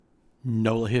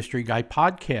NOLA History Guy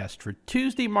podcast for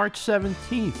Tuesday, March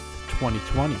 17th,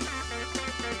 2020.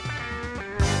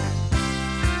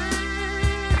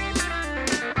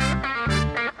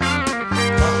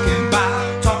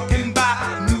 Talking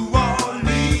about New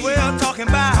Orleans. Well, talking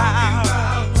about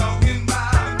talking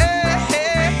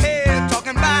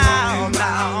about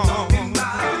now.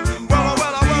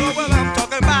 Well, I'm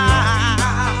talking about.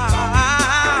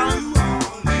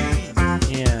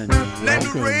 And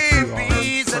welcome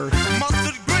to our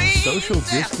first social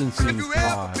distancing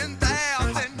pod. This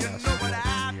hot mess that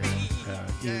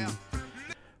we are in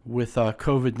with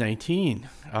COVID-19.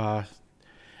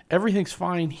 Everything's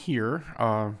fine here.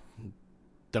 I'm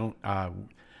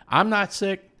not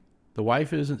sick. The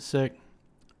wife isn't sick.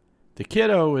 The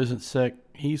kiddo isn't sick.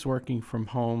 He's working from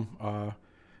home.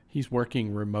 He's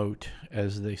working remote,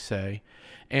 as they say.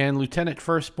 And Lieutenant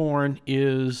Firstborn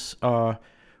is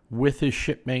with his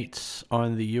shipmates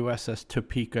on the USS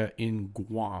Topeka in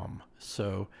Guam.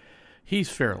 So he's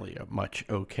fairly much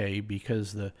okay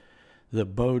because the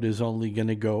boat is only going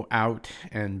to go out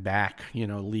and back,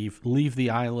 leave the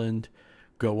island,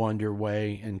 go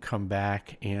underway, and come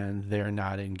back, and they're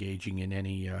not engaging in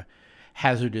any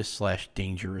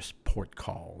hazardous/dangerous port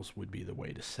calls, would be the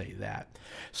way to say that.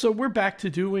 So we're back to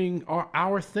doing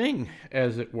our thing,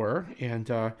 as it were, and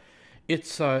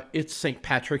it's St.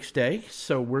 Patrick's Day,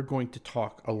 so we're going to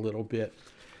talk a little bit,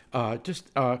 just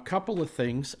a couple of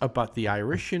things about the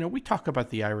Irish. We talk about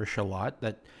the Irish a lot.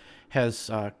 That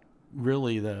has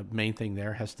really the main thing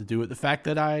there has to do with the fact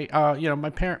that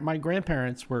my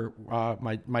grandparents were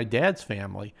my dad's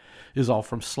family is all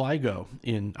from Sligo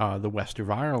in the west of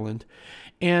Ireland,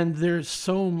 and there's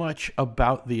so much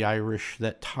about the Irish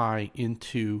that tie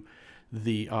into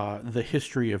the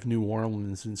history of New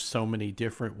Orleans in so many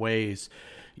different ways.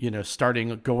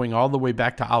 Going all the way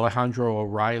back to Alejandro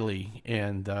O'Reilly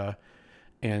and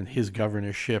his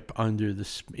governorship under the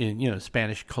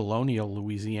Spanish colonial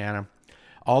Louisiana,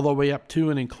 all the way up to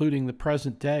and including the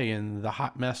present day and the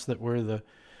hot mess that were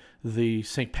the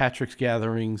St. Patrick's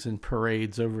gatherings and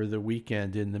parades over the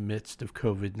weekend in the midst of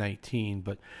COVID-19.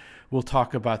 But we'll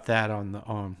talk about that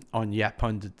on Yat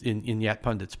Pundit in Yat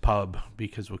Pundit's pub,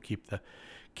 because we'll keep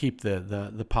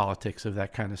the politics of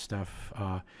that kind of stuff.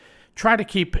 Try to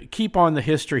keep on the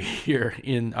history here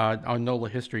on NOLA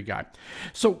History Guy.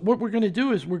 So what we're going to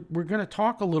do is we're going to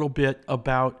talk a little bit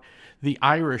about the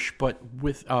Irish, but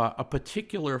with a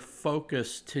particular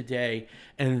focus today,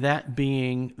 and that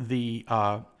being the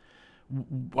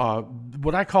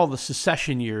what I call the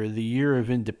secession year, the year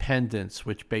of independence,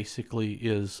 which basically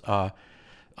is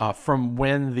from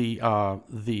when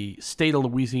the state of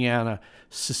Louisiana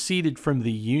seceded from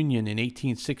the Union in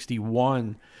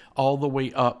 1861, all the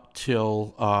way up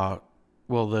till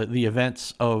the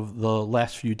events of the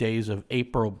last few days of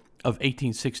April of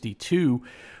 1862,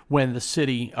 when the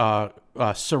city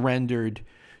surrendered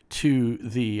to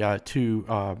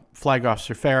Flag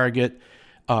Officer Farragut,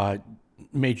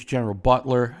 Major General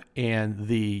Butler, and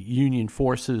the Union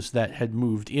forces that had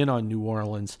moved in on New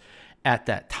Orleans at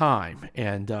that time,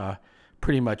 and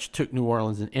pretty much took New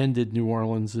Orleans and ended New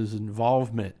Orleans'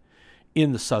 involvement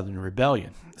in the Southern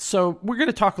Rebellion. So we're going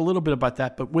to talk a little bit about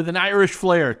that, but with an Irish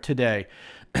flair today.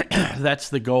 That's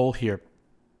the goal here.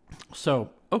 So,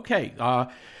 okay,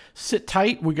 sit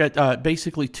tight. We got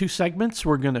basically two segments.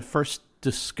 We're going to first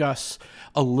discuss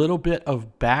a little bit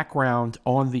of background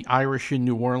on the Irish in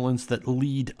New Orleans that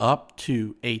lead up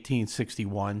to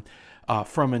 1861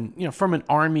 from an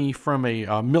army, from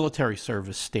a military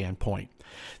service standpoint.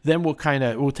 Then we'll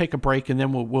take a break, and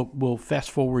then we'll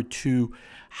fast forward to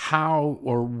how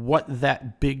or what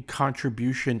that big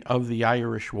contribution of the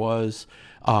Irish was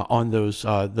on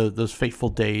those fateful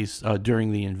days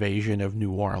during the invasion of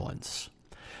New Orleans.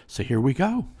 So here we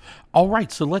go. All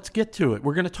right, so let's get to it.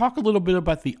 We're going to talk a little bit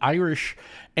about the Irish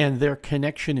and their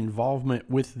involvement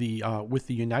with the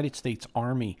United States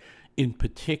Army in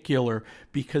particular,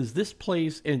 because this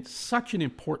plays in such an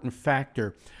important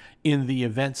factor in the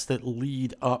events that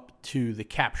lead up to the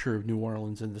capture of New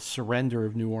Orleans and the surrender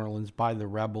of New Orleans by the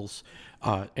rebels,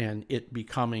 and it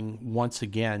becoming once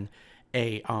again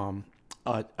a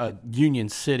Union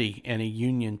city and a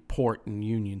Union port and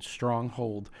Union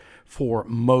stronghold for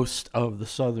most of the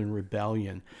Southern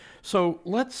Rebellion. So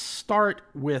let's start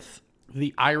with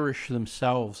the Irish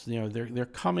themselves. They're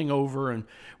coming over, and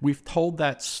we've told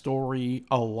that story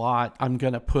a lot. I'm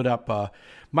going to put up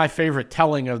my favorite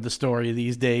telling of the story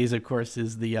these days, of course,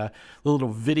 is the little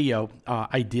video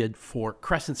I did for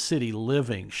Crescent City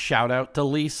Living. Shout out to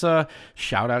Lisa.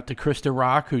 Shout out to Krista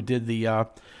Rock, who did the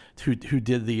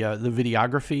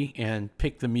videography and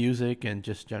picked the music and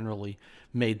just generally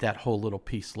made that whole little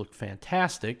piece look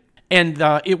fantastic. And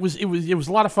it was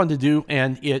a lot of fun to do,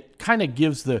 and it kind of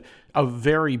gives a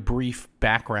very brief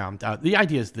background. The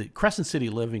idea is that Crescent City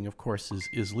Living, of course,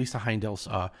 is Lisa Heindel's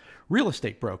real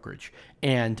estate brokerage,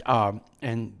 and a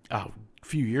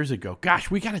few years ago,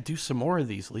 gosh, we got to do some more of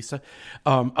these, Lisa.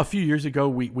 A few years ago,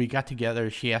 we got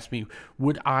together. She asked me,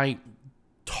 would I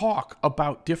talk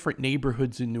about different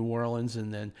neighborhoods in New Orleans,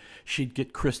 and then she'd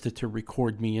get Krista to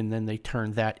record me, and then they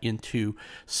turned that into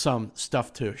some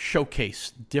stuff to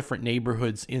showcase different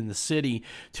neighborhoods in the city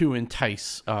to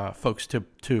entice folks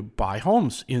to buy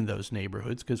homes in those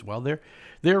neighborhoods, because, well, they're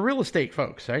real estate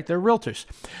folks, right? They're realtors.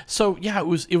 So yeah, it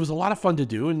was a lot of fun to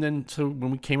do. And then so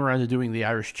when we came around to doing the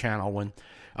Irish Channel, when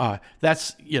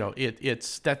that's, you know,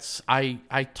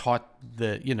 I taught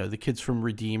the kids from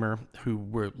Redeemer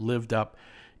who lived up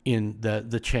in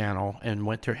the channel and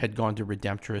had gone to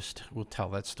Redemptorist. We'll tell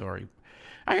that story.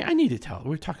 I need to tell. We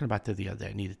were talking about that the other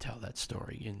day. I need to tell that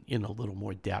story in a little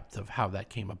more depth of how that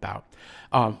came about.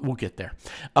 We'll get there.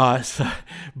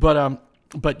 But,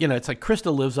 it's like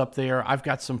Krista lives up there. I've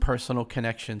got some personal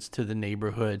connections to the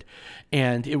neighborhood,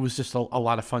 and it was just a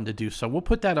lot of fun to do. So we'll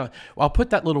put that on. I'll put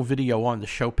that little video on the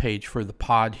show page for the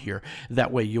pod here.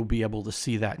 That way you'll be able to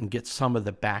see that and get some of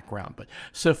the background. But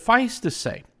suffice to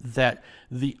say that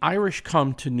the Irish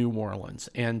come to New Orleans,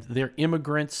 and they're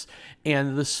immigrants,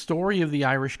 and the story of the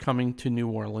Irish coming to New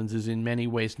Orleans is in many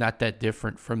ways not that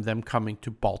different from them coming to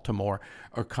Baltimore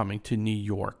or coming to New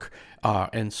York,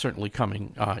 and certainly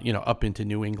coming, up into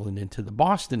New England, into the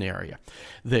Boston area.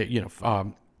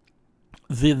 The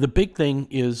big thing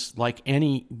is, like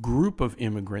any group of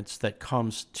immigrants that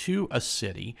comes to a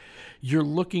city, you're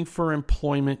looking for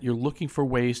employment, you're looking for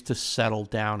ways to settle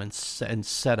down and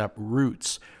set up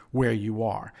roots where you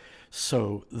are.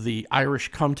 So the Irish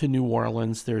come to New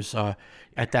Orleans. There's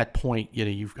at that point,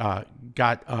 you've you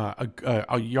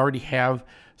already have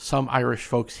some Irish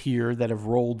folks here that have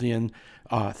rolled in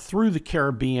through the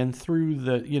Caribbean, through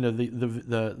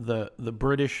the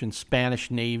British and Spanish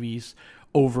navies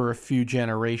over a few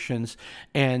generations,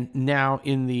 and now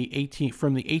from the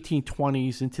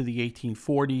 1820s into the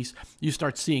 1840s, you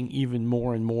start seeing even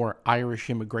more and more Irish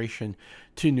immigration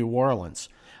to New Orleans.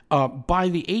 By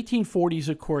the 1840s,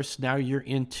 of course, now you're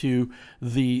into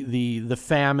the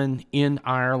famine in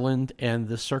Ireland and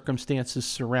the circumstances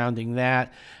surrounding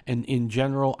that, and in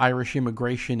general, Irish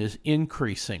immigration is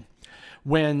increasing.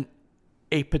 When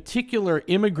a particular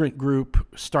immigrant group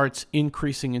starts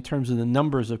increasing in terms of the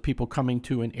numbers of people coming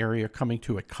to an area, coming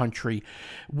to a country,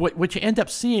 what you end up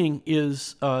seeing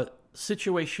is a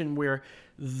situation where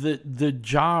the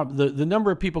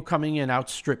number of people coming in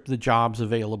outstrip the jobs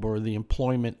available or the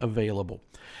employment available.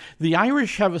 The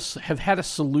Irish have had a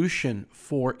solution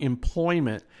for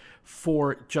employment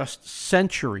for just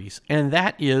centuries, and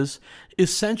that is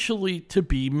essentially to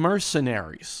be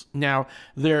mercenaries. Now,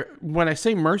 when I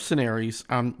say mercenaries,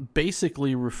 I'm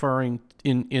basically referring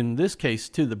in this case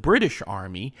to the British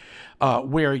Army,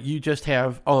 where you just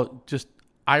have just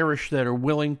Irish that are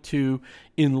willing to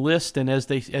enlist, and as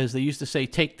they used to say,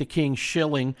 take the king's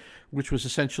shilling, which was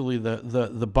essentially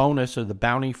the bonus or the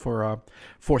bounty for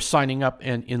signing up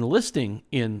and enlisting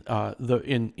in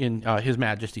His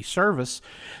Majesty's service,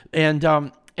 and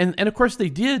of course they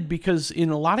did, because in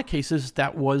a lot of cases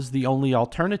that was the only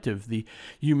alternative.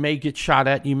 You may get shot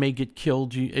at, you may get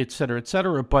killed, et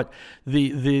cetera, but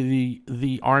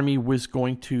the army was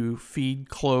going to feed,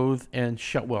 clothe, and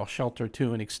shelter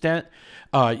to an extent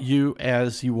you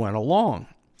as you went along.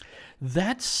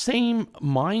 That same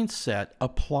mindset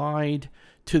applied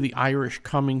to the Irish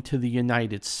coming to the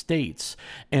United States,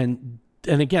 and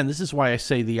again, this is why I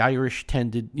say the Irish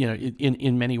tended,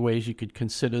 in many ways you could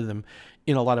consider them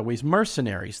in a lot of ways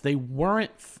mercenaries. They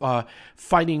weren't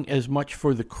fighting as much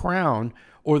for the crown,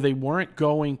 or they weren't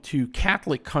going to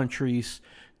Catholic countries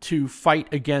to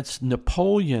fight against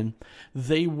Napoleon.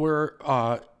 They were,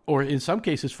 or in some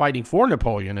cases, fighting for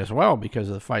Napoleon as well, because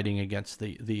of the fighting against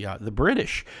the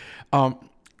British.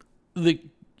 The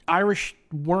Irish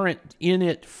weren't in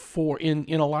it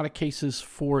in a lot of cases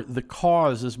for the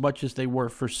cause as much as they were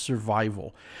for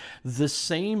survival. The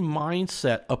same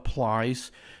mindset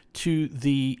applies to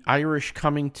the Irish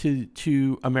coming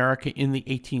to America in the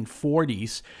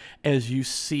 1840s, as you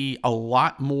see a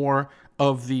lot more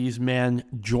of these men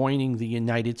joining the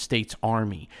United States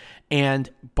Army. And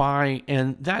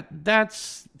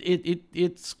that's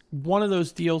it's one of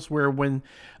those deals where when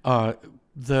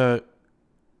the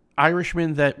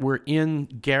Irishmen that were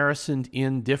garrisoned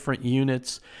in different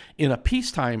units in a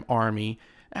peacetime army,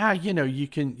 you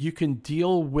can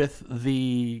deal with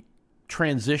the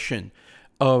transition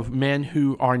of men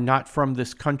who are not from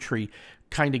this country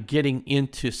kind of getting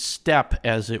into step,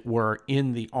 as it were,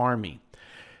 in the Army.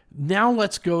 Now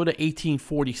let's go to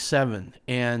 1847,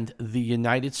 and the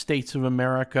United States of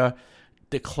America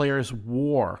declares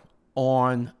war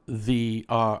on the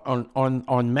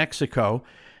on Mexico,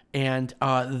 and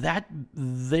that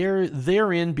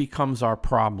therein becomes our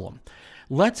problem.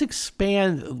 Let's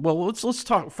expand. Well, let's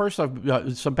talk first off.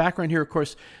 Some background here. Of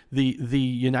course, the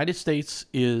United States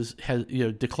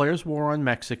declares war on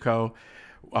Mexico.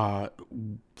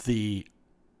 The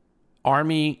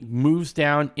Army moves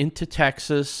down into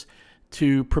Texas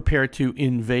to prepare to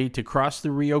invade, to cross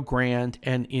the Rio Grande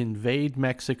and invade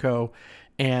Mexico,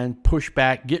 and push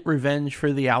back, get revenge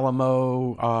for the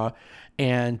Alamo,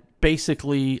 and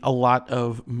basically a lot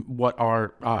of what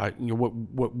are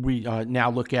what we now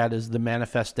look at as the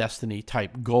manifest destiny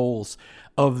type goals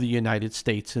of the United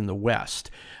States in the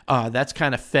West. That's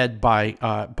kind of fed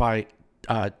by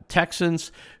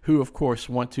Texans, who of course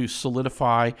want to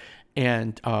solidify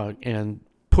and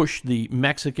push the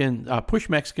Mexicans,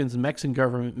 the Mexican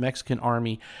government, Mexican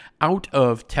army out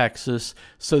of Texas,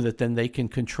 so that then they can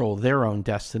control their own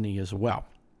destiny as well.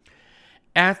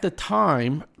 At the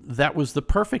time, that was the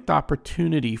perfect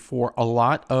opportunity for a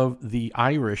lot of the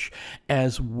Irish,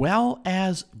 as well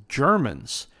as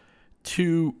Germans,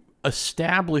 to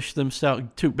establish themselves,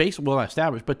 to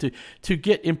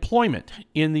get employment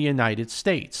in the United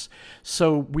States.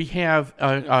 So we have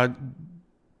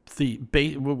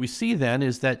what we see then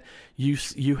is that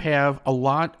you have a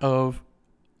lot of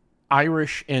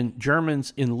Irish and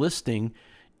Germans enlisting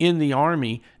in the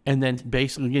Army, and then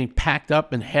basically getting packed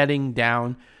up and heading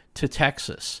down to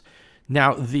Texas.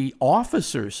 Now, the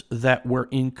officers that were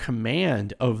in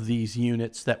command of these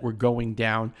units that were going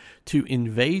down to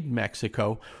invade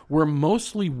Mexico were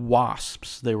mostly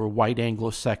WASPs. They were white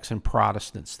Anglo-Saxon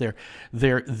Protestants.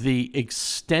 They're the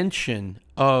extension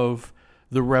of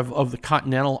the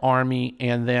Continental Army,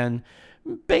 and then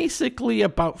basically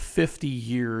about 50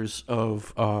 years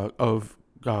of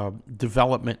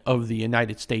development of the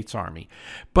United States Army.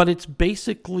 But it's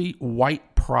basically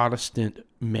white Protestant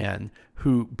men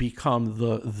who become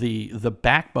the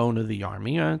backbone of the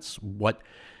Army. That's what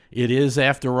it is,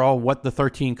 after all, what the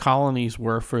 13 colonies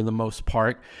were for the most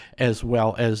part, as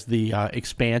well as the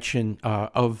expansion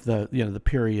of the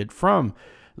period from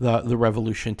the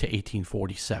Revolution to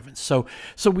 1847. So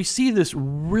we see this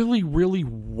really, really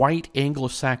white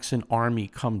Anglo-Saxon army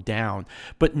come down,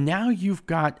 but now you've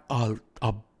got a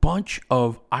bunch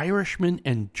of Irishmen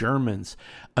and Germans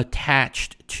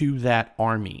attached to that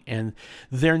army, and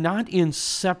they're not in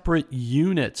separate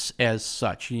units as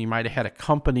such. You might have had a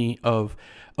company of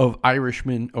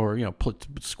Irishmen, or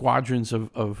squadrons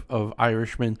of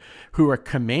Irishmen who are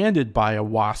commanded by a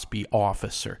WASPy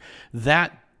officer.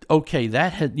 That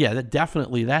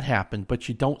definitely happened, but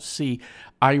you don't see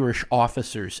Irish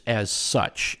officers as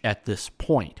such at this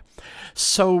point.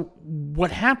 So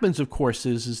what happens, of course,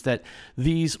 is that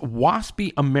these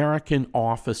WASPy American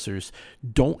officers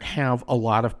don't have a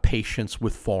lot of patience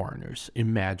with foreigners.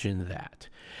 Imagine that.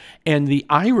 And the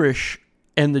Irish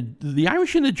and the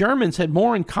Irish and the Germans had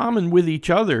more in common with each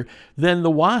other than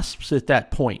the WASPs at that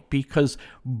point, because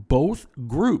both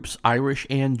groups, Irish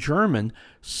and German,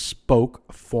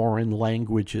 spoke foreign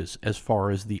languages as far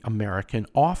as the American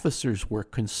officers were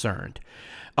concerned.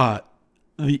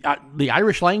 The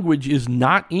Irish language is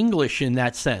not English in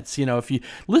that sense. If you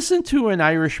listen to an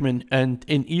Irishman, and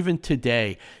even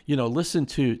today, listen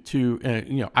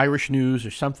to Irish news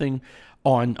or something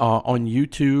on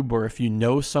YouTube, or if you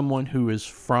know someone who is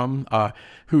from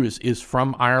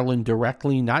Ireland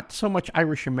directly, not so much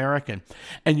Irish American,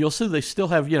 and you'll see they still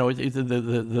have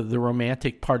the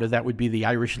romantic part of that would be the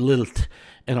Irish lilt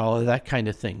and all of that kind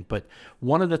of thing. But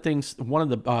one of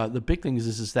the big things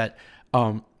is that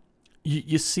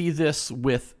you see this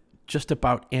with just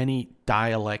about any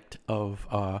dialect of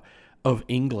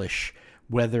English,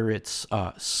 whether it's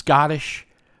Scottish,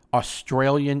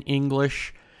 Australian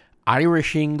English,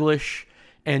 Irish English,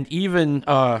 and even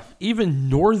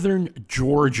northern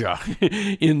Georgia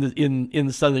in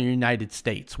the southern United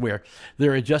States, where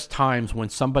there are just times when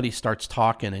somebody starts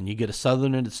talking and you get a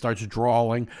southerner that starts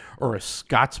drawling, or a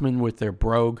Scotsman with their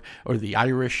brogue, or the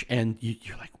Irish, and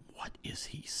you're like, what is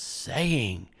he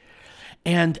saying?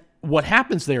 And what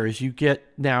happens there is you've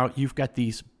got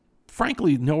these,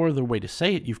 frankly, no other way to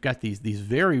say it, you've got these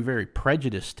very, very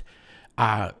prejudiced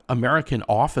American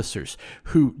officers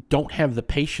who don't have the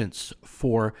patience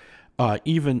for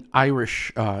even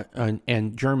Irish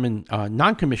and German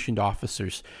non-commissioned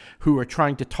officers who are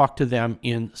trying to talk to them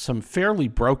in some fairly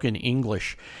broken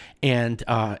English. and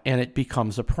it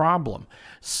becomes a problem.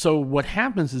 So what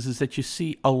happens is that you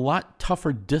see a lot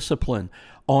tougher discipline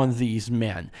on these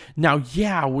men. Now,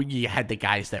 yeah, you had the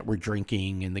guys that were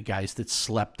drinking and the guys that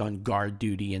slept on guard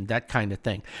duty and that kind of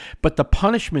thing. But the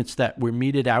punishments that were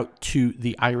meted out to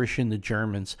the Irish and the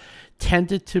Germans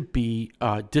tended to be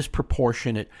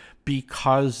disproportionate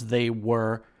because they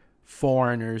were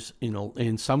foreigners,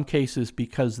 in some cases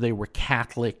because they were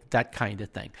Catholic, that kind of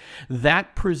thing.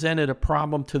 That presented a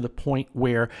problem to the point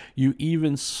where you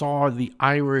even saw the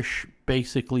Irish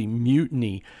basically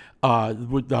mutiny.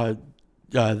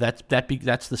 That's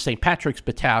the St. Patrick's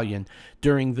Battalion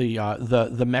during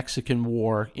the Mexican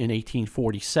War in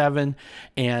 1847,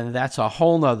 and that's a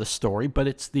whole nother story. But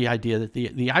it's the idea that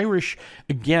the Irish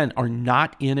again are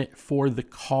not in it for the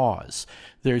cause.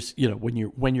 There's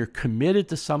when you're committed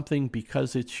to something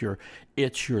because it's your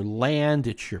land,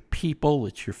 it's your people,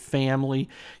 it's your family,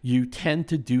 you tend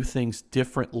to do things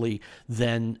differently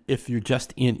than if you're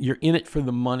in it for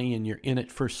the money and you're in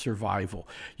it for survival.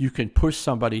 You can push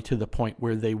somebody to the point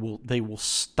where they will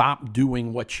stop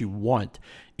doing what you want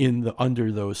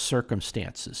under those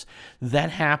circumstances.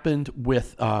 That happened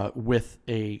with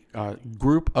a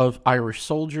group of Irish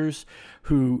soldiers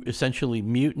who essentially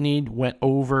mutinied, went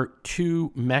over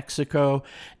to Mexico,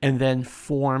 and then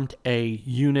formed a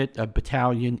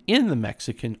battalion in the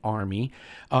Mexican army.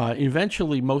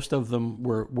 Eventually, most of them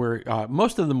were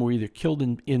either killed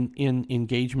in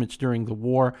engagements during the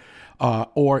war,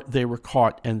 or they were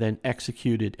caught and then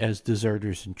executed as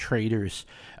deserters and traitors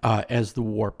as the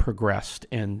war progressed,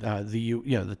 and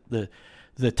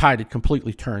the tide had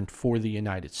completely turned for the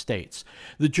United States.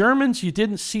 The Germans, you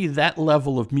didn't see that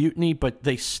level of mutiny, but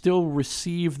they still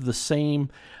received the same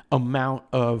amount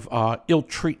of ill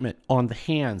treatment on the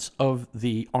hands of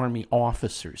the army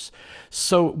officers.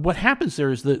 So what happens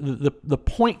there is the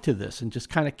point to this, and just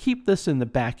kind of keep this in the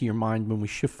back of your mind when we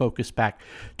shift focus back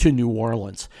to New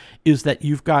Orleans, is that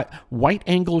you've got white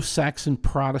Anglo-Saxon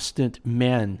Protestant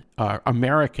men,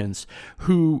 Americans,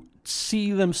 who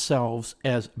see themselves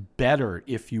as better,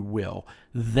 if you will,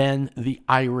 than the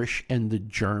Irish and the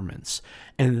Germans.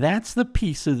 And that's the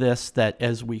piece of this that,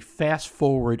 as we fast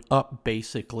forward up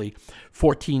basically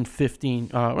 14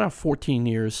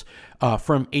 years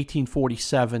from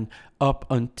 1847 up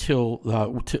until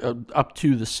up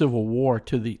to the Civil War,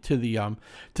 to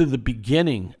the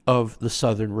beginning of the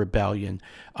Southern Rebellion,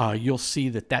 you'll see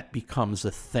that becomes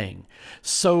a thing.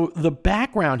 So the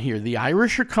background here: the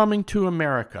Irish are coming to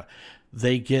America.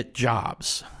 They get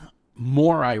jobs.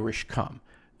 More Irish come.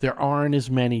 There aren't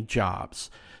as many jobs.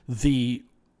 The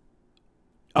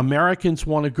Americans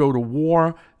want to go to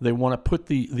war. They want to put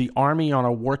the army on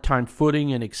a wartime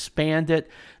footing and expand it.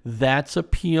 That's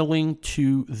appealing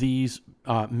to these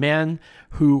men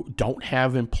who don't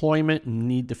have employment and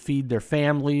need to feed their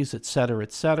families, et cetera,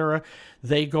 et cetera.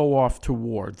 They go off to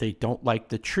war. They don't like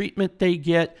the treatment they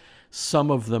get.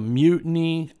 Some of them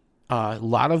mutiny. A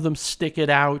lot of them stick it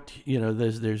out.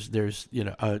 There's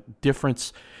a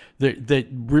difference.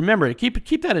 Remember,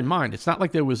 keep that in mind. It's not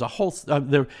like there was a whole.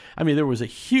 There was a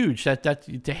huge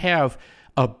that to have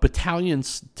a battalion,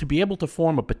 to be able to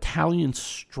form a battalion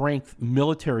strength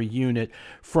military unit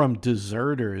from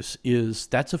deserters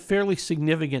that's a fairly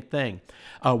significant thing.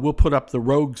 We'll put up the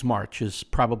Rogues March is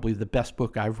probably the best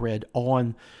book I've read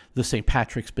on the St.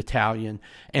 Patrick's Battalion,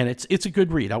 and it's a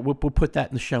good read. We'll put that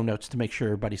in the show notes to make sure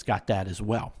everybody's got that as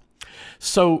well.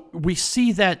 So we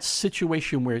see that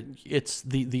situation where it's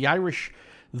the Irish,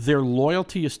 their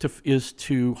loyalty is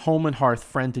to home and hearth,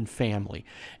 friend and family,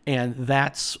 and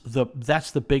that's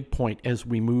the big point as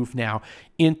we move now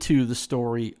into the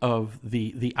story of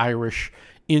the Irish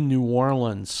in New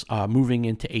Orleans, moving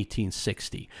into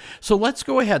 1860. So let's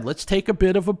go ahead. Let's take a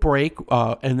bit of a break,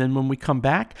 and then when we come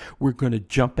back, we're going to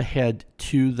jump ahead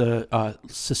to the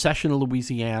secession of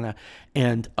Louisiana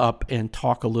and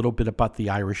talk a little bit about the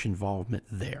Irish involvement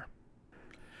there.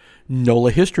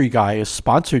 NOLA History Guy is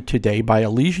sponsored today by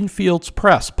Elysian Fields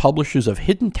Press, publishers of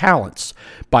Hidden Talents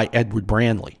by Edward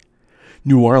Branley.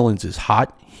 New Orleans is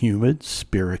hot, humid,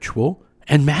 spiritual,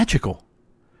 and magical.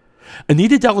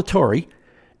 Anita Delatorre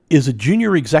is a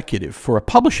junior executive for a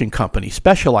publishing company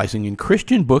specializing in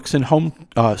Christian books and home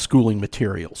schooling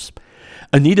materials.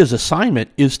 Anita's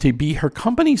assignment is to be her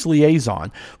company's liaison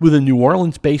with a New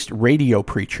Orleans-based radio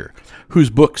preacher whose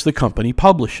books the company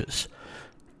publishes.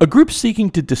 A group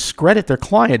seeking to discredit their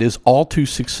client is all too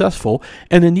successful,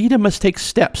 and Anita must take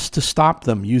steps to stop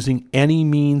them using any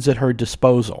means at her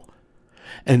disposal.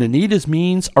 And Anita's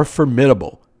means are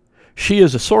formidable. She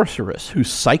is a sorceress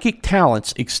whose psychic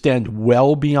talents extend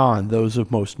well beyond those of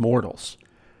most mortals.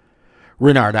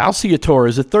 Renard Alciator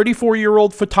is a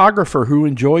 34-year-old photographer who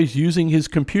enjoys using his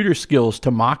computer skills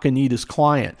to mock Anita's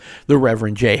client, the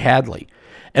Reverend Jay Hadley.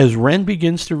 As Ren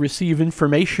begins to receive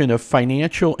information of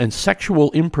financial and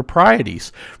sexual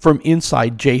improprieties from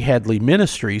inside Jay Hadley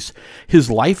Ministries, his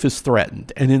life is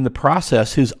threatened, and in the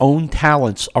process, his own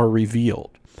talents are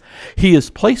revealed. He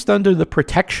is placed under the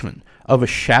protection of a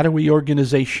shadowy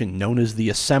organization known as the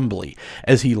Assembly,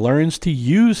 as he learns to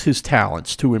use his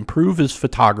talents to improve his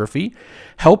photography,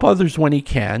 help others when he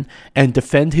can, and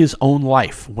defend his own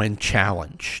life when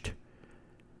challenged.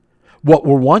 What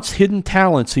were once hidden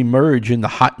talents emerge in the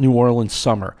hot New Orleans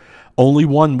summer. Only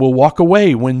one will walk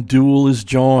away when duel is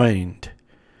joined.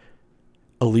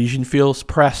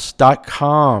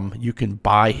 ElysianFieldsPress.com. You can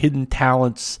buy Hidden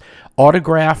Talents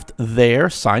autographed there,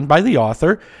 signed by the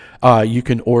author. You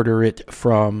can order it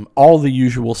from all the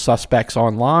usual suspects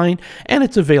online, and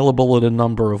it's available at a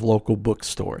number of local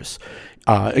bookstores.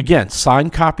 Again,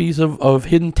 signed copies of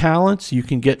Hidden Talents you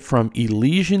can get from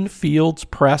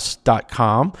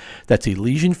ElysianFieldsPress.com. That's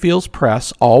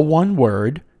ElysianFieldsPress, all one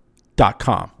word,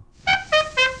 .com.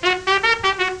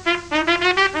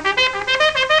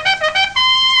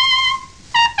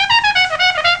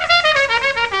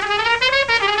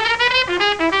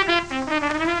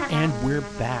 And we're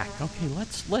back. Okay,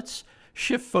 let's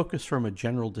shift focus from a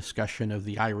general discussion of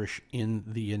the Irish in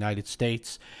the United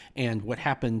States and what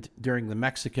happened during the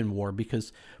Mexican War,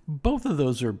 because both of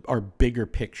those are bigger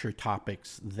picture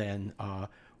topics than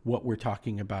what we're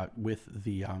talking about with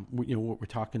the what we're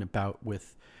talking about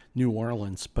with New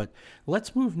Orleans. But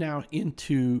let's move now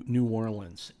into New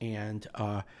Orleans. And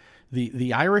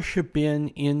the Irish have been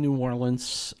in New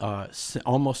Orleans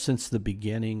almost since the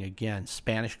beginning. Again,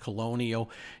 Spanish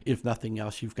colonial. If nothing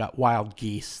else, you've got wild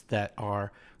geese that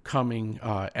are coming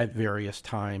at various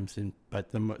times.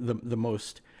 But the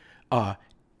most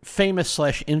famous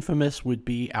 / infamous would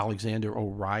be Alexander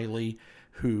O'Reilly,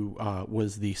 who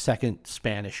was the second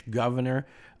Spanish governor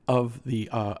of the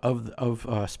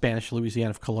Spanish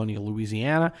Louisiana, of colonial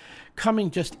Louisiana,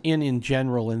 coming just in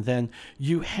general. And then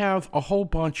you have a whole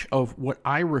bunch of what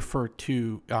I refer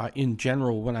to in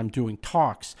general when I'm doing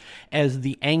talks as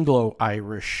the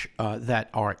Anglo-Irish that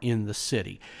are in the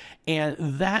city. And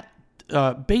that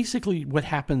basically what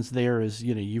happens there is,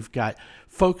 you've got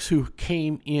folks who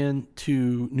came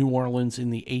into New Orleans in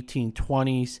the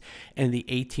 1820s and the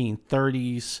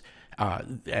 1830s.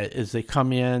 As they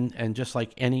come in, and just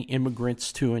like any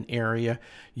immigrants to an area,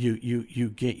 you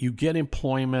get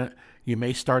employment. You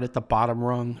may start at the bottom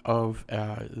rung of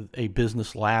a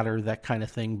business ladder, that kind of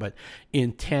thing. But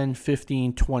in 10,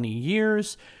 15, 20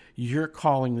 years, you're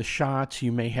calling the shots.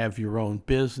 You may have your own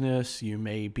business. You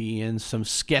may be in some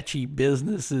sketchy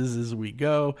businesses as we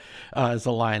go. As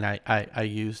a line I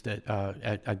used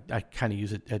I kind of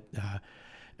use it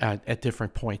at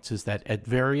different points, is that at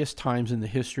various times in the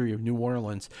history of New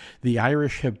Orleans, the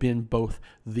Irish have been both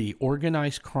the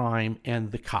organized crime and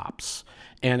the cops.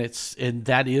 And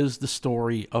that is the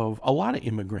story of a lot of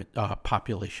immigrant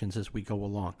populations as we go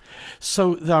along.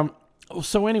 So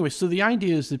anyway, the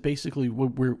idea is that basically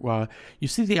you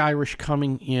see the Irish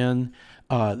coming in.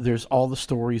 There's all the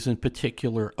stories in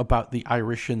particular about the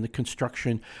Irish and the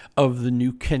construction of the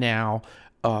new canal.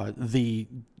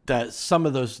 Some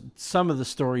of the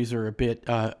stories are a bit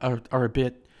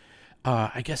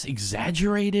I guess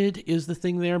exaggerated is the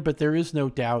thing there, but there is no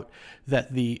doubt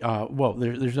that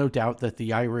there's no doubt that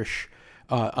the Irish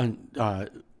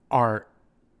are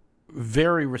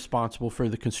very responsible for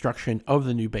the construction of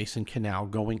the New Basin Canal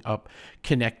going up,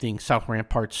 connecting South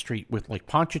Rampart Street with Lake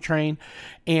Pontchartrain,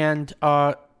 and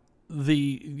of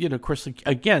course,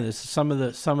 again, some of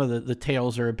the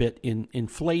tales are a bit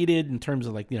inflated in terms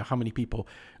of how many people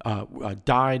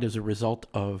died as a result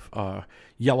of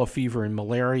yellow fever and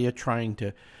malaria, trying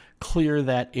to clear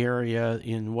that area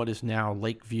in what is now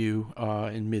Lakeview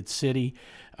in Mid-City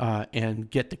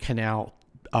and get the canal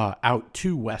out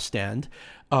to West End.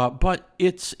 But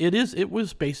it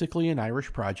was basically an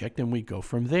Irish project, and we go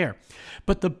from there.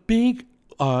 But the big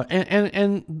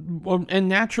and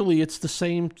naturally, it's the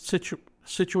same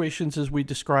situations as we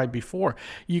described before.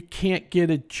 You can't get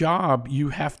a job. You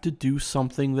have to do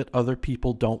something that other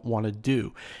people don't want to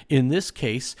do. In this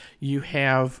case, you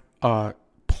have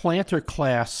planter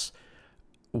class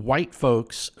white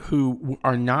folks who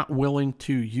are not willing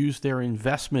to use their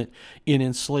investment in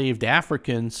enslaved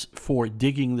Africans for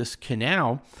digging this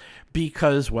canal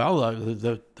because,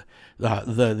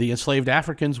 the enslaved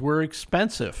Africans were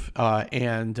expensive,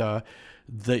 and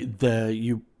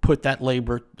you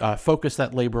focus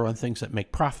that labor on things that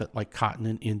make profit, like cotton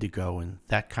and indigo and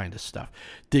that kind of stuff.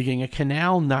 Digging a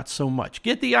canal, not so much.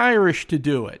 Get the Irish to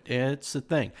do it. It's a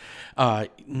thing.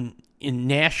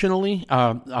 Nationally,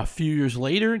 a few years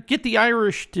later, get the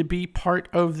Irish to be part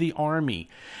of the army,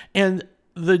 and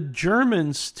the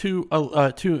Germans to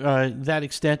that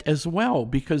extent as well,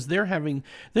 because they're hitting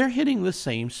the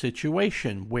same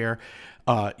situation where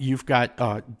you've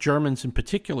got Germans in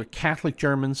particular, Catholic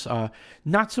Germans,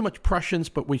 not so much Prussians,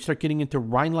 but we start getting into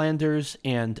Rhinelanders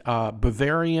and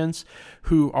Bavarians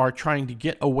who are trying to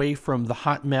get away from the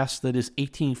hot mess that is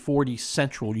 1840s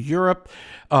Central Europe.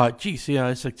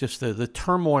 It's like just the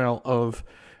turmoil of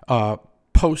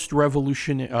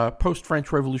post-Revolution,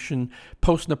 post-French Revolution,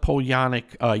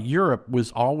 post-Napoleonic Europe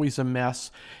was always a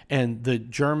mess, and the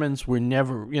Germans were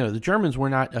never,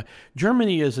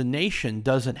 Germany as a nation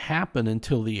doesn't happen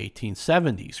until the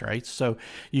 1870s, right? So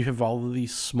you have all of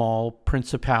these small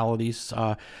principalities,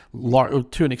 to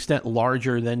an extent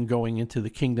larger than going into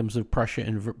the kingdoms of Prussia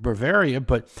and Bavaria,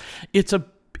 but it's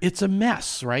a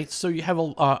mess, right? So you have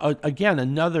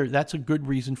that's a good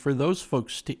reason for those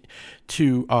folks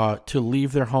to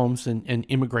leave their homes and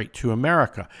immigrate to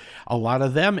America. A lot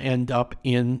of them end up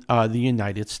in the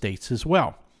United States as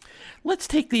well. Let's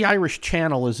take the Irish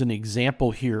Channel as an example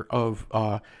here of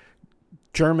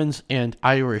Germans and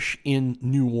Irish in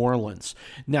New Orleans.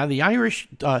 Now, the Irish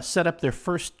set up their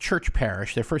first church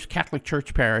parish, their first Catholic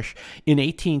church parish in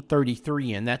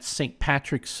 1833, and that's St.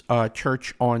 Patrick's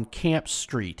Church on Camp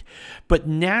Street. But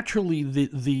naturally,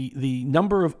 the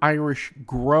number of Irish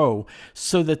grow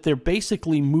so that they're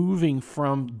basically moving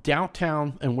from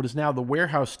downtown and what is now the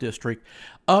Warehouse District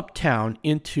uptown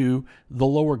into the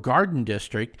Lower Garden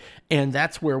District, and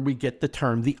that's where we get the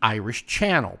term the Irish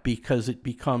Channel, because it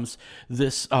becomes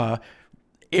this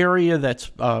area that's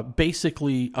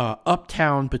basically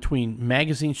uptown between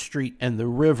Magazine Street and the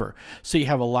river. So you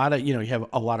have a lot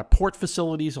of port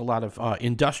facilities, a lot of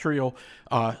industrial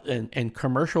and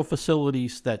commercial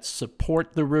facilities that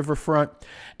support the riverfront,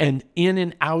 and in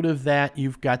and out of that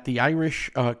you've got the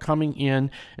Irish coming in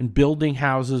and building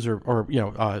houses or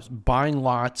buying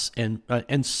lots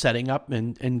and setting up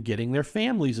and getting their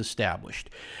families established.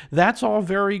 That's all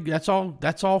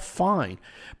fine,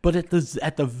 but at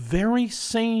the very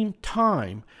same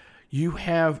time, you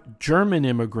have German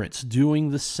immigrants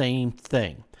doing the same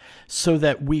thing, so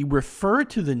that we refer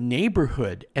to the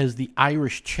neighborhood as the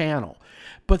Irish Channel.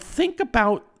 But think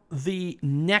about the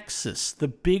nexus, the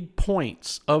big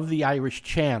points of the Irish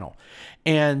Channel.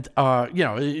 And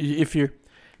if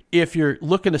you're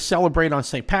looking to celebrate on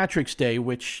St. Patrick's Day,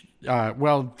 which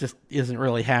just isn't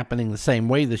really happening the same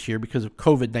way this year because of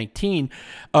COVID-19.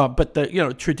 But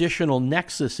the traditional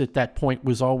nexus at that point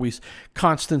was always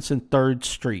Constance and 3rd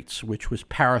Streets, which was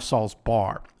Parasol's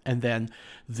Bar, and then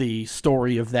the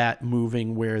story of that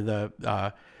moving where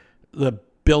the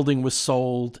building was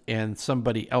sold and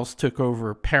somebody else took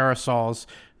over Parasol's.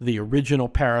 The original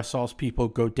Parasol's people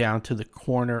go down to the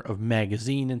corner of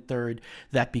Magazine and 3rd.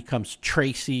 That becomes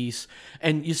Tracy's.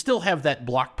 And you still have that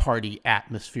block party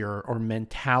atmosphere or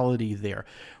mentality there.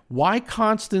 Why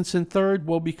Constance and 3rd?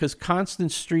 Well, because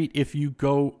Constance Street, if you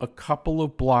go a couple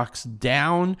of blocks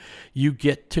down, you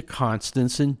get to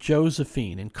Constance and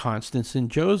Josephine. And Constance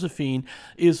and Josephine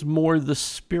is more the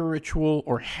spiritual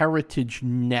or heritage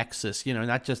nexus,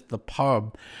 not just the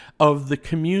pub of the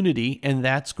community. And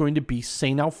that's going to be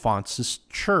St. Alphonsus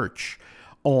Church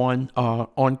on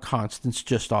Constance,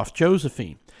 just off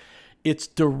Josephine. It's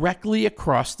directly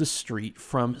across the street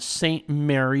from St.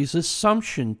 Mary's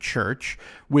Assumption Church,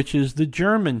 which is the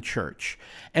German church.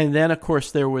 And then, of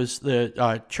course, there was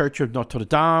the Church of Notre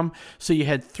Dame. So you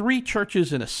had 3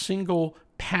 churches in a single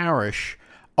parish,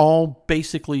 all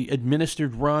basically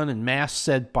administered, run, and mass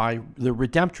said by the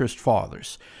Redemptorist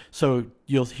fathers. So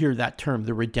you'll hear that term,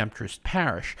 the Redemptorist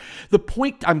parish. The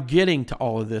point I'm getting to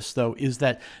all of this, though, is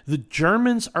that the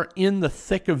Germans are in the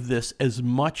thick of this as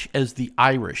much as the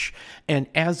Irish. And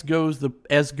as goes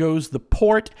the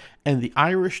port and the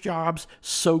Irish jobs,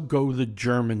 so go the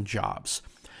German jobs.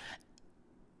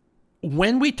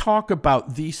 When we talk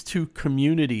about these two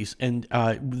communities, and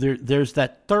there's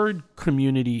that third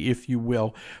community, if you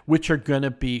will, which are going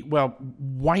to be,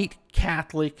 white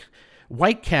Catholics,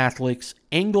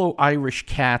 Anglo-Irish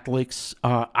Catholics,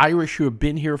 Irish who have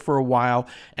been here for a while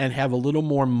and have a little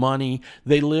more money.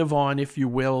 They live on, if you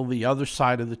will, the other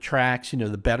side of the tracks,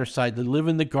 the better side. They live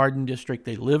in the Garden District.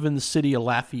 They live in the city of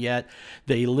Lafayette.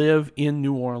 They live in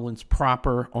New Orleans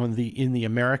proper in the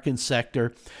American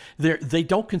sector. They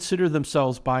don't consider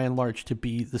themselves, by and large, to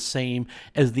be the same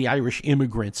as the Irish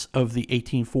immigrants of the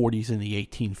 1840s and the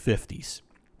 1850s.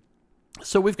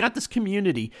 So we've got this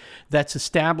community that's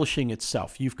establishing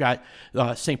itself. You've got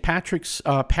St. Patrick's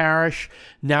Parish.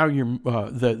 Now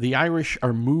the Irish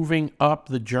are moving up.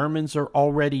 The Germans are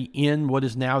already in what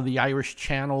is now the Irish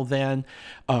Channel. Then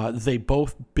they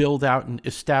both build out and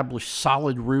establish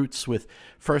solid roots. With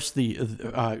first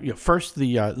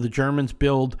the Germans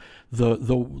build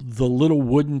the little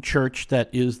wooden church that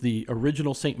is the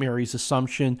original St. Mary's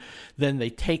Assumption. Then they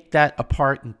take that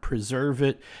apart and preserve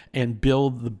it and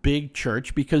build the big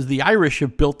church, because the Irish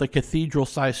have built a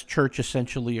cathedral-sized church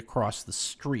essentially across the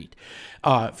street.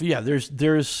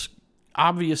 There's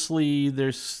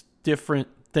obviously different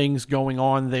things going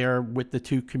on there with the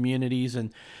two communities,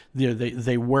 and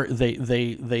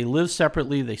they live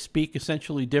separately. They speak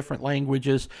essentially different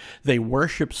languages. They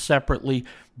worship separately,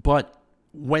 but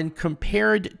when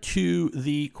compared to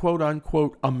the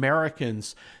quote-unquote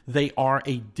Americans, they are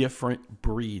a different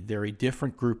breed. They're a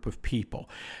different group of people.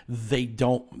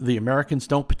 The Americans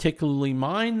don't particularly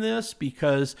mind this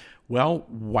because, well,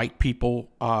 white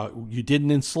people, you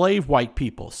didn't enslave white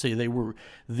people. See, they were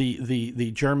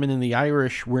the German and the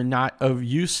Irish were not of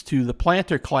use to the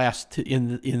planter class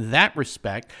in that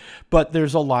respect, but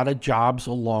there's a lot of jobs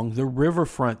along the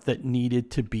riverfront that needed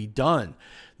to be done.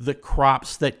 The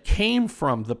crops that came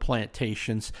from the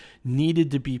plantations needed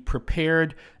to be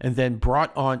prepared and then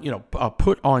brought on,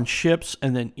 put on ships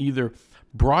and then either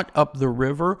brought up the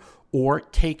river or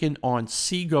taken on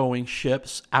seagoing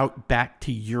ships out back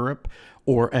to Europe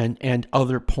and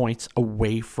other points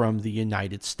away from the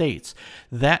United States.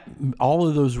 That all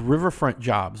of those riverfront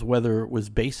jobs, whether it was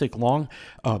basic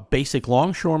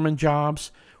longshoreman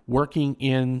jobs, working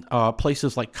in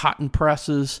places like cotton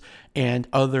presses and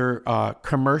other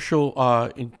commercial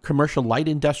light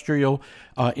industrial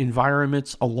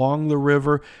environments along the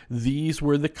river. These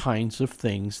were the kinds of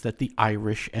things that the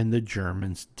Irish and the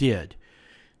Germans did.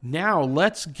 Now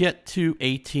let's get to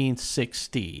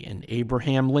 1860, and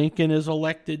Abraham Lincoln is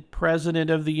elected president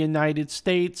of the United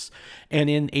States. And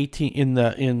in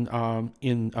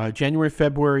January,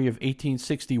 February of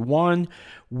 1861,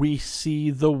 we see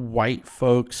the white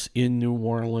folks in New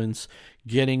Orleans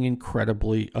getting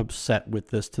incredibly upset with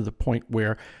this, to the point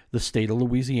where the state of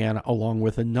Louisiana, along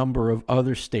with a number of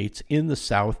other states in the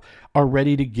South, are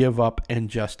ready to give up and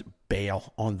just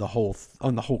bail on the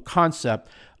whole concept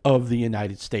of the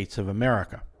United States of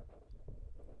America.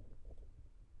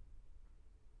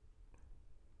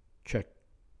 Check.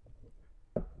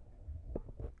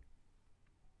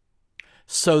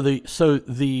 So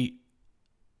the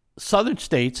southern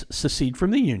states secede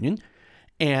from the Union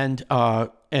and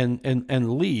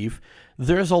leave.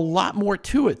 There's a lot more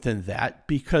to it than that,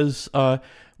 because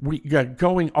we got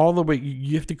going all the way.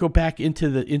 You have to go back into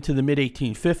the mid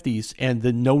 1850s and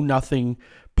the Know Nothing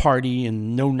Party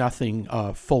and Know Nothing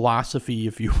philosophy,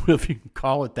 if you can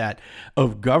call it that,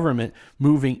 of government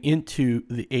moving into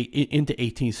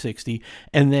 1860,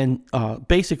 and then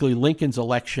basically Lincoln's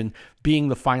election being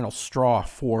the final straw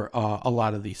for a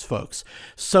lot of these folks.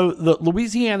 So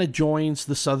Louisiana joins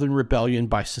the Southern Rebellion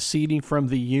by seceding from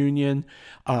the Union.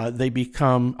 They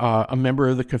become a member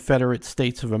of the Confederate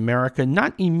States of America,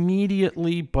 not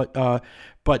immediately, but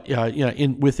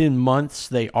within months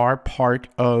they are part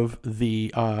of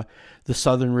the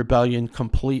Southern Rebellion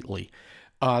completely.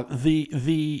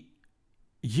 The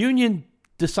Union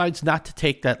decides not to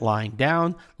take that lying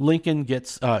down. Lincoln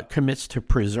commits to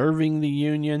preserving the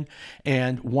Union,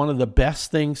 and one of the best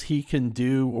things he can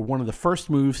do, or one of the first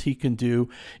moves he can do,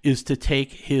 is to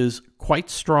take his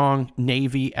quite strong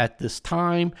navy at this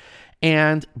time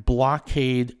and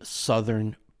blockade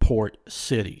southern port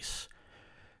cities.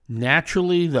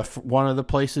 Naturally, one of the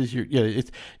places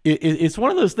it's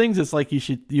one of those things. It's like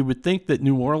you would think that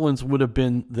New Orleans would have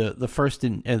been the first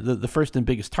and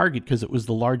biggest target, because it was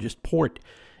the largest port.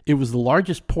 It was the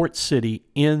largest port city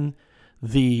in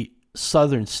the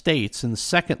southern states and the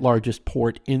second largest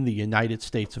port in the United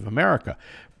States of America.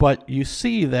 But you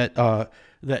see that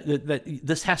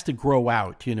this has to grow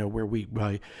out,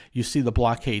 where you see the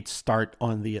blockades start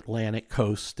on the Atlantic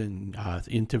coast and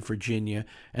into Virginia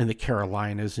and the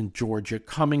Carolinas and Georgia,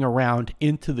 coming around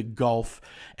into the Gulf,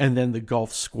 and then the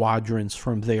Gulf squadrons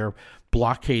from there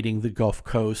blockading the Gulf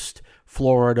Coast,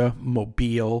 Florida,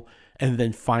 Mobile, and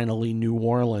then finally New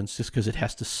Orleans, just because it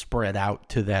has to spread out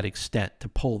to that extent to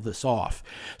pull this off.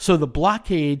 So the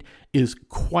blockade is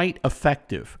quite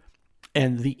effective.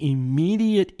 And the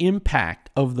immediate impact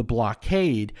of the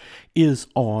blockade is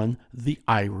on the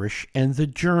Irish and the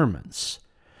Germans.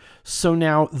 So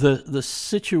now the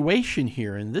situation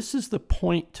here, and this is the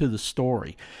point to the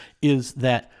story, is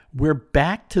that we're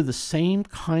back to the same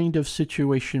kind of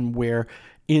situation where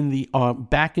in the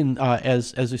back in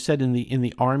as I said in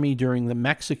the army during the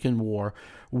Mexican War,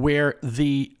 where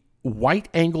the white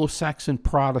Anglo-Saxon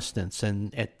Protestants,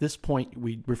 and at this point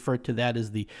we refer to that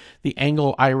as the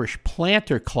Anglo-Irish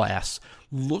planter class,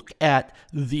 look at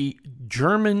the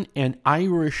German and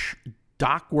Irish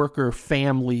dock worker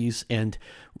families and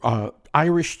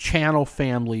Irish Channel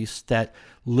families that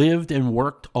lived and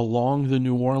worked along the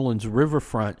New Orleans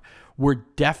riverfront were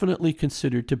definitely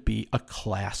considered to be a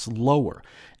class lower.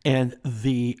 And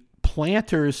the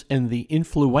planters and the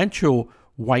influential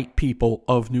white people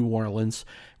of New Orleans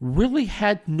really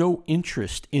had no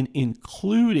interest in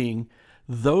including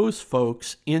those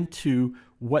folks into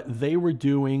what they were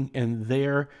doing and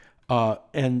their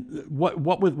and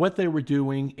what they were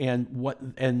doing and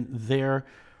their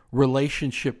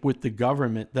relationship with the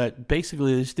government, that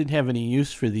basically they just didn't have any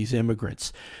use for these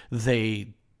immigrants.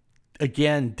 They,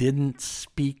 again, didn't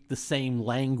speak the same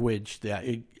language.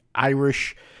 The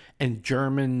Irish and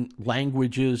German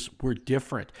languages were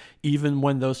different. Even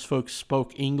when those folks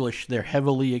spoke English, their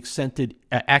heavily accented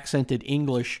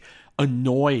English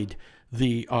annoyed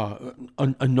the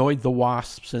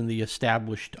WASPs and the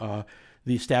established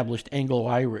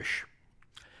Anglo-Irish.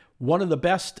 One of the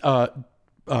best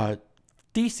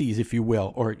theses, if you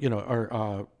will,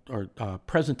 or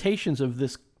presentations of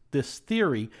this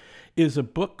theory is a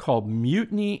book called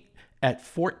Mutiny at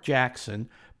Fort Jackson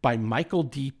by Michael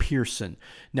D. Pearson.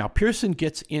 Now, Pearson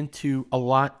gets into a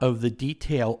lot of the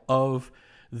detail of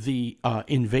the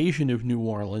invasion of New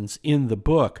Orleans in the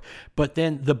book, but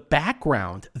then the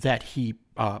background that he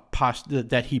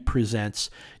presents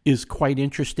is quite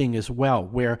interesting as well,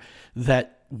 where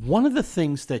that one of the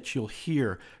things that you'll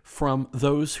hear from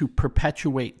those who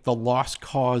perpetuate the lost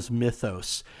cause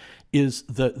mythos is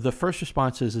the first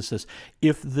response is this: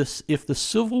 if the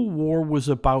Civil War was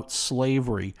about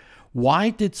slavery, why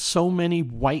did so many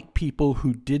white people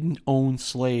who didn't own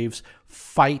slaves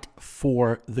fight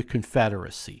for the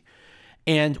Confederacy?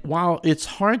 And while it's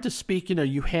hard to speak,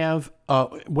 you have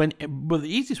but the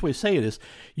easiest way to say it is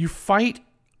you fight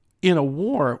in a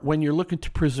war when you're looking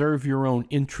to preserve your own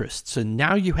interests. And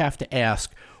now you have to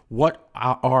ask, what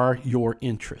are your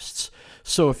interests?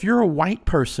 So if you're a white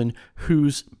person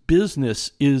whose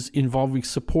business is involving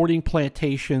supporting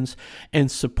plantations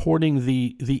and supporting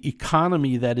the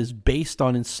economy that is based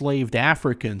on enslaved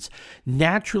Africans,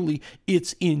 naturally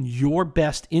it's in your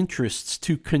best interests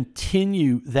to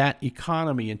continue that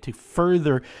economy and to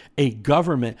further a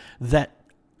government that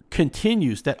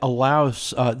continues, that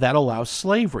allows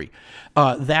slavery.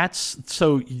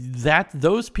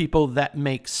 Those people, that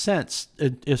makes sense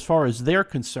as far as they're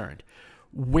concerned.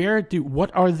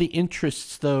 What are the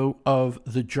interests though of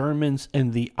the Germans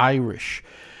and the Irish?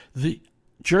 The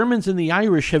Germans and the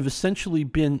Irish have essentially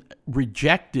been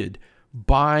rejected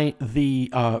by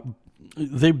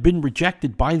they've been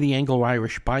rejected by the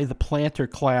Anglo-Irish, by the planter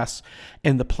class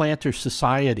and the planter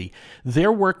society.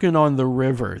 They're working on the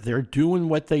river. They're doing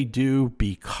what they do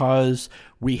because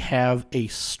we have a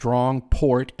strong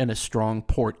port and a strong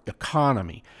port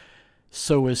economy.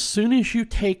 So as soon as you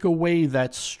take away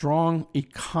that strong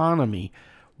economy,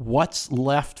 what's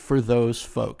left for those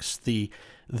folks? The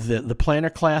planter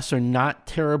class are not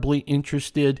terribly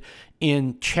interested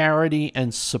in charity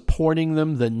and supporting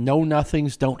them. The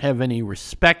know-nothings don't have any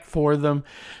respect for them.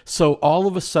 So all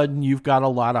of a sudden, you've got a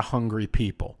lot of hungry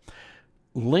people.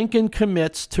 Lincoln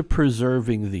commits to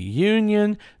preserving the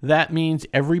Union. That means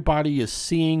everybody is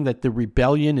seeing that the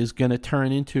rebellion is going to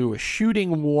turn into a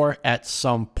shooting war at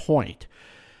some point.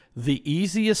 The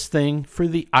easiest thing for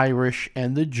the Irish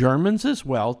and the Germans as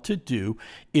well to do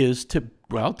is to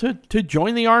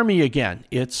join the army again.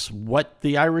 It's what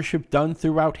the Irish have done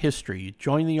throughout history. You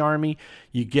join the army,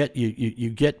 you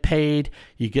get paid,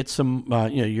 you get some,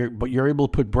 you're able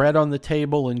to put bread on the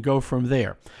table and go from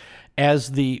there.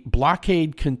 As the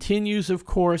blockade continues, of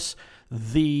course,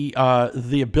 the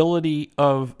ability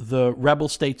of the rebel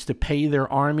states to pay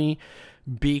their army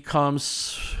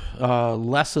becomes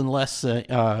less and less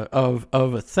of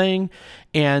a thing,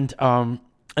 and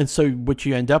so what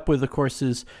you end up with, of course,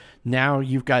 is now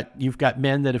you've got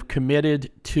men that have committed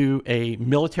to a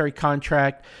military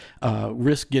contract,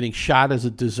 risk getting shot as a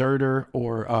deserter,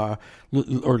 or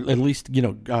at least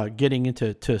getting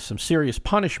into some serious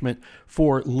punishment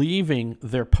for leaving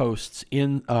their posts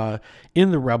in the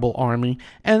rebel army,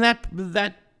 and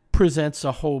that presents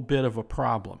a whole bit of a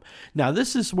problem. Now,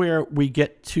 this is where we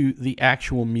get to the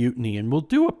actual mutiny, and we'll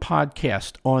do a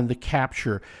podcast on the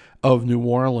capture of New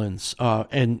Orleans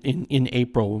and in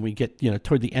April, when we get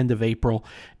toward the end of April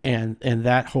and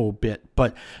that whole bit.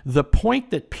 But the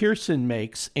point that Pearson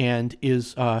makes and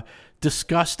is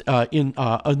discussed in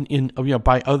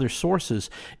by other sources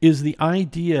is the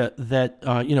idea that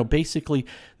basically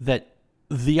that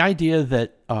the idea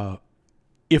that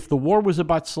if the war was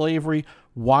about slavery,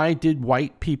 why did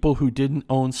white people who didn't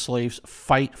own slaves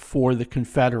fight for the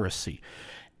Confederacy?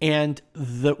 And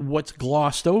what's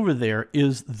glossed over there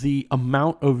is the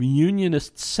amount of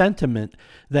Unionist sentiment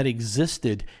that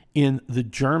existed in the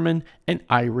German and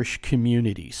Irish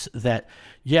communities. That,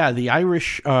 the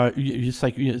Irish, it's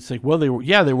like, well, they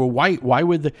were white. Why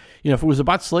would if it was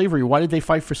about slavery, why did they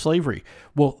fight for slavery?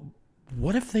 Well,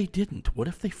 what if they didn't? What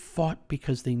if they fought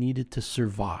because they needed to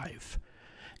survive?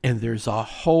 And there's a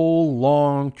whole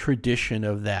long tradition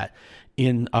of that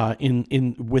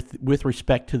with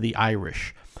respect to the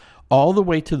Irish, all the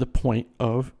way to the point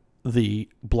of the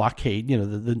blockade,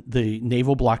 the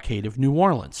naval blockade of New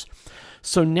Orleans.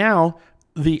 So now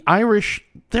the Irish,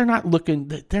 they're not looking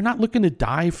to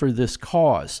die for this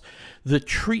cause. The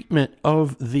treatment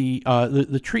of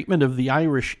the treatment of the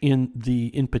Irish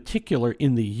in particular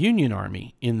in the Union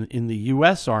Army, in the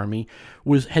U.S. Army,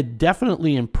 had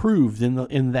definitely improved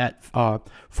in that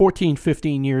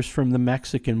 14-15 years from the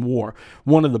Mexican War.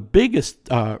 One of the biggest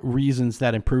reasons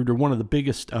that improved, or one of the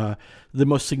biggest the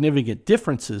most significant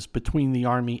differences between the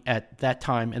Army at that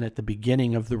time and at the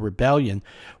beginning of the rebellion,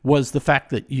 was the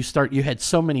fact that you had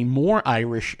so many more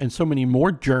Irish and so many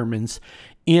more Germans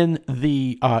in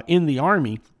the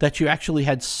Army that you actually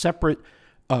had separate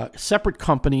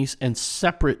companies and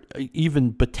separate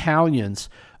even battalions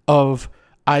of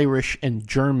Irish and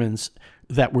Germans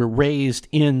that were raised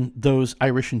in those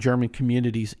Irish and German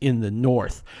communities in the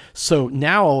North. So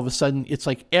now all of a sudden it's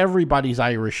like everybody's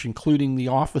Irish, including the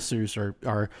officers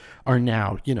are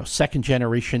now second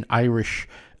generation Irish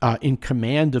in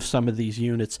command of some of these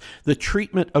units. The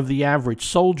treatment of the average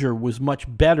soldier was much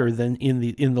better than in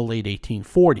the late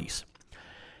 1840s.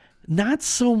 Not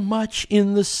so much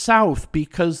in the South,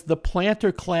 because the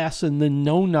planter class and the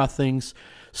know-nothings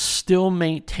still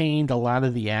maintained a lot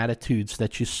of the attitudes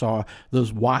that you saw,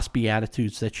 those waspy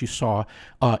attitudes that you saw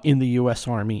in the U.S.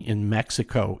 Army in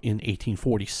Mexico in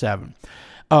 1847.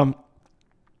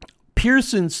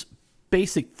 Pearson's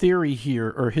basic theory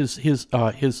here, or his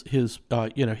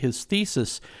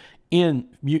thesis in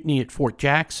Mutiny at Fort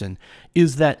Jackson,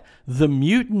 is that the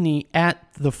mutiny at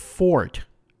the fort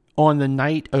on the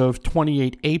night of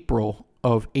 28 April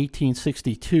of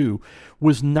 1862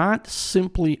 was not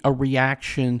simply a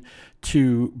reaction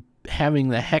to having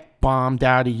the heck bombed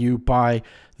out of you by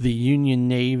the Union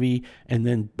Navy, and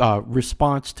then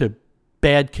response to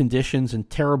bad conditions and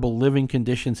terrible living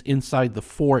conditions inside the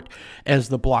fort as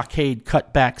the blockade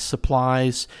cut back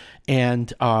supplies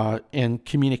and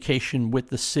communication with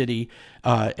the city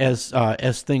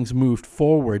as things moved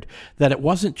forward. That it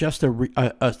wasn't just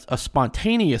a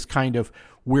spontaneous kind of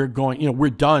we're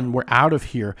done, we're out of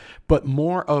here, but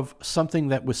more of something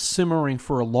that was simmering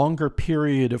for a longer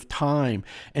period of time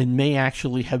and may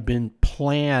actually have been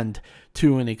planned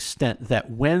to an extent, that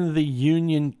when the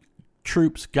Union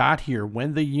troops got here,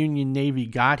 when the Union Navy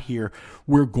got here,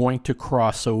 we're going to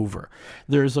cross over.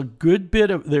 There's a good bit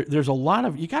of, there's a lot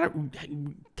of, you got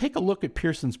to take a look at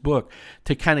Pearson's book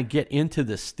to kind of get into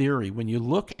this theory. When you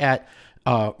look at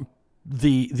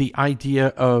the idea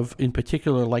of, in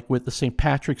particular, like with the St.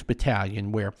 Patrick's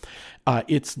Battalion, where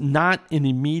it's not an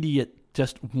immediate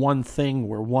just one thing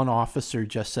where one officer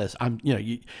just says,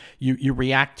 you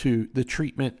react to the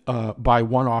treatment by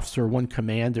one officer, one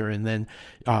commander, and then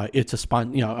it's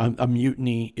a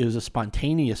mutiny is a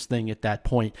spontaneous thing at that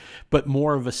point, but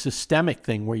more of a systemic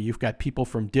thing where you've got people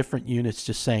from different units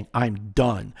just saying, I'm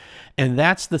done. And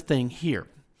that's the thing here.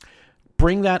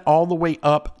 Bring that all the way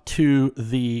up to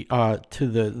the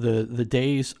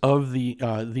days of the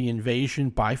invasion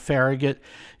by Farragut.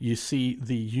 You see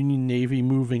the Union Navy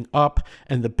moving up,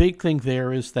 and the big thing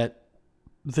there is that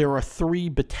there are 3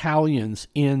 battalions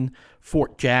in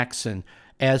Fort Jackson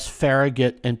as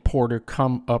Farragut and Porter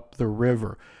come up the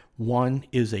river. One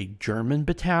is a German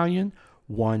battalion,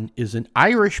 one is an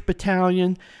Irish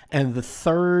battalion, and the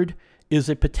third is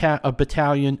a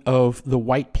battalion of the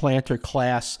white planter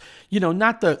class,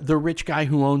 not the rich guy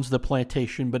who owns the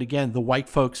plantation, but again, the white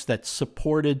folks that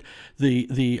supported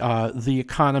the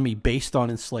economy based on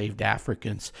enslaved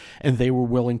Africans, and they were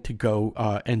willing to go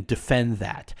and defend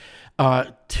that.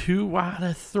 2 out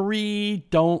of 3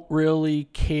 don't really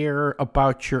care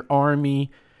about your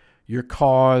army, your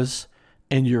cause,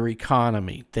 and your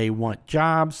economy. They want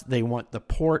jobs, they want the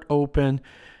port open.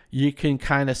 You can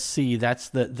kind of see that's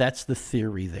the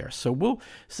theory there. So we'll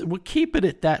keep it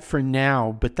at that for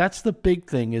now. But that's the big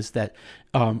thing, is that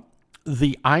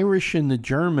the Irish and the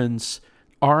Germans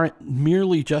aren't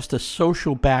merely just a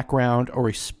social background or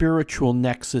a spiritual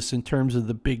nexus in terms of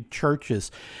the big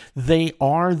churches. They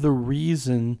are the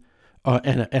reason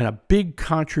and a big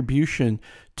contribution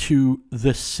to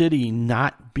the city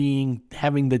not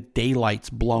having the daylights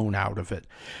blown out of it.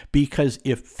 Because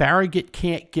if Farragut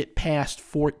can't get past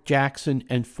Fort Jackson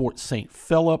and Fort St.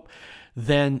 Philip,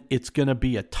 then it's going to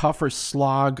be a tougher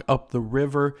slog up the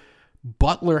river.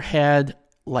 Butler had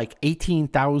like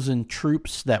 18,000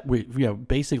 troops that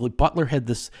basically Butler had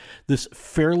this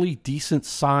fairly decent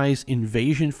size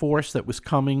invasion force that was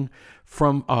coming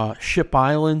from Ship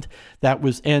Island.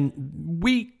 And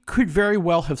we could very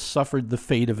well have suffered the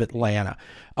fate of Atlanta.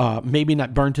 Maybe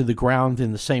not burned to the ground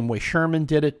in the same way Sherman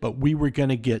did it, but we were going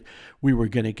to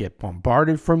get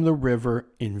bombarded from the river,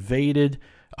 invaded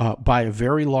by a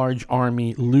very large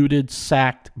army, looted,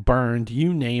 sacked, burned,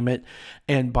 you name it.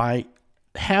 And by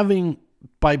having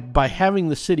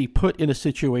the city put in a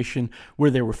situation where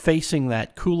they were facing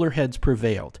that, cooler heads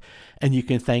prevailed. And you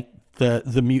can thank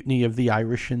the mutiny of the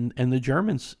Irish and the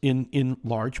Germans in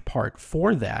large part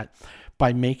for that,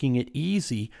 by making it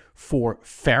easy for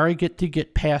Farragut to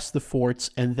get past the forts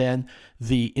and then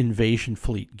the invasion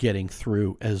fleet getting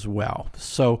through as well.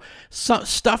 So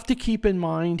stuff to keep in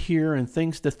mind here and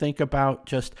things to think about,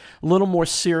 just a little more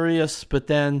serious, but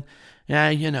then,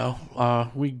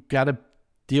 we got to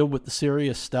deal with the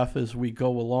serious stuff as we go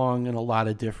along in a lot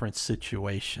of different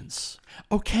situations.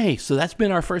 Okay, so that's been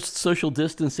our first social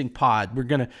distancing pod.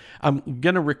 I'm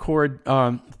gonna record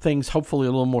things hopefully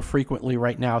a little more frequently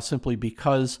right now, simply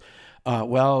because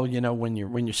when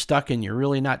you're stuck and you're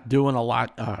really not doing a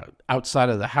lot outside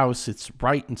of the house, it's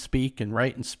write and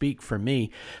speak for me.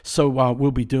 So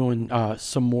we'll be doing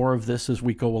some more of this as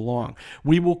we go along.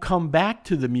 We will come back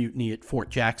to the mutiny at Fort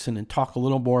Jackson and talk a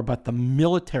little more about the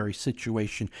military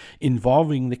situation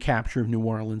involving the capture of New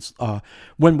Orleans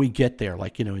when we get there,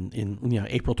 like in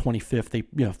April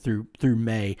 25th, through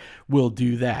May. We'll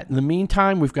do that. In the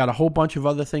meantime, we've got a whole bunch of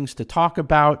other things to talk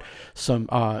about. Some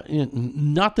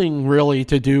nothing really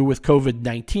to do with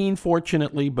COVID-19,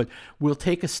 fortunately, but we'll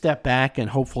take a step back and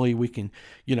hopefully we can,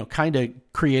 kind of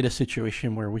create a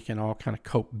situation where we can all kind of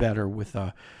cope better with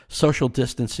social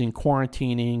distancing,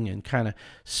 quarantining, and kind of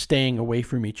staying away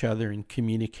from each other and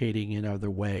communicating in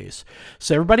other ways.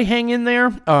 So everybody, hang in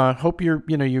there. Hope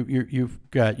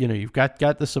you've got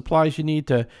the supplies you need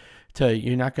to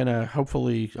you're not going to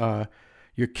hopefully.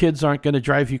 Your kids aren't going to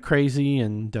drive you crazy,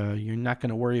 and you're not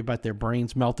going to worry about their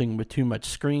brains melting with too much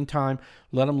screen time.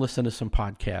 Let them listen to some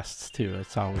podcasts, too.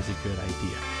 It's always a good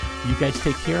idea. You guys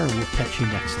take care, and we'll catch you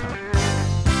next time.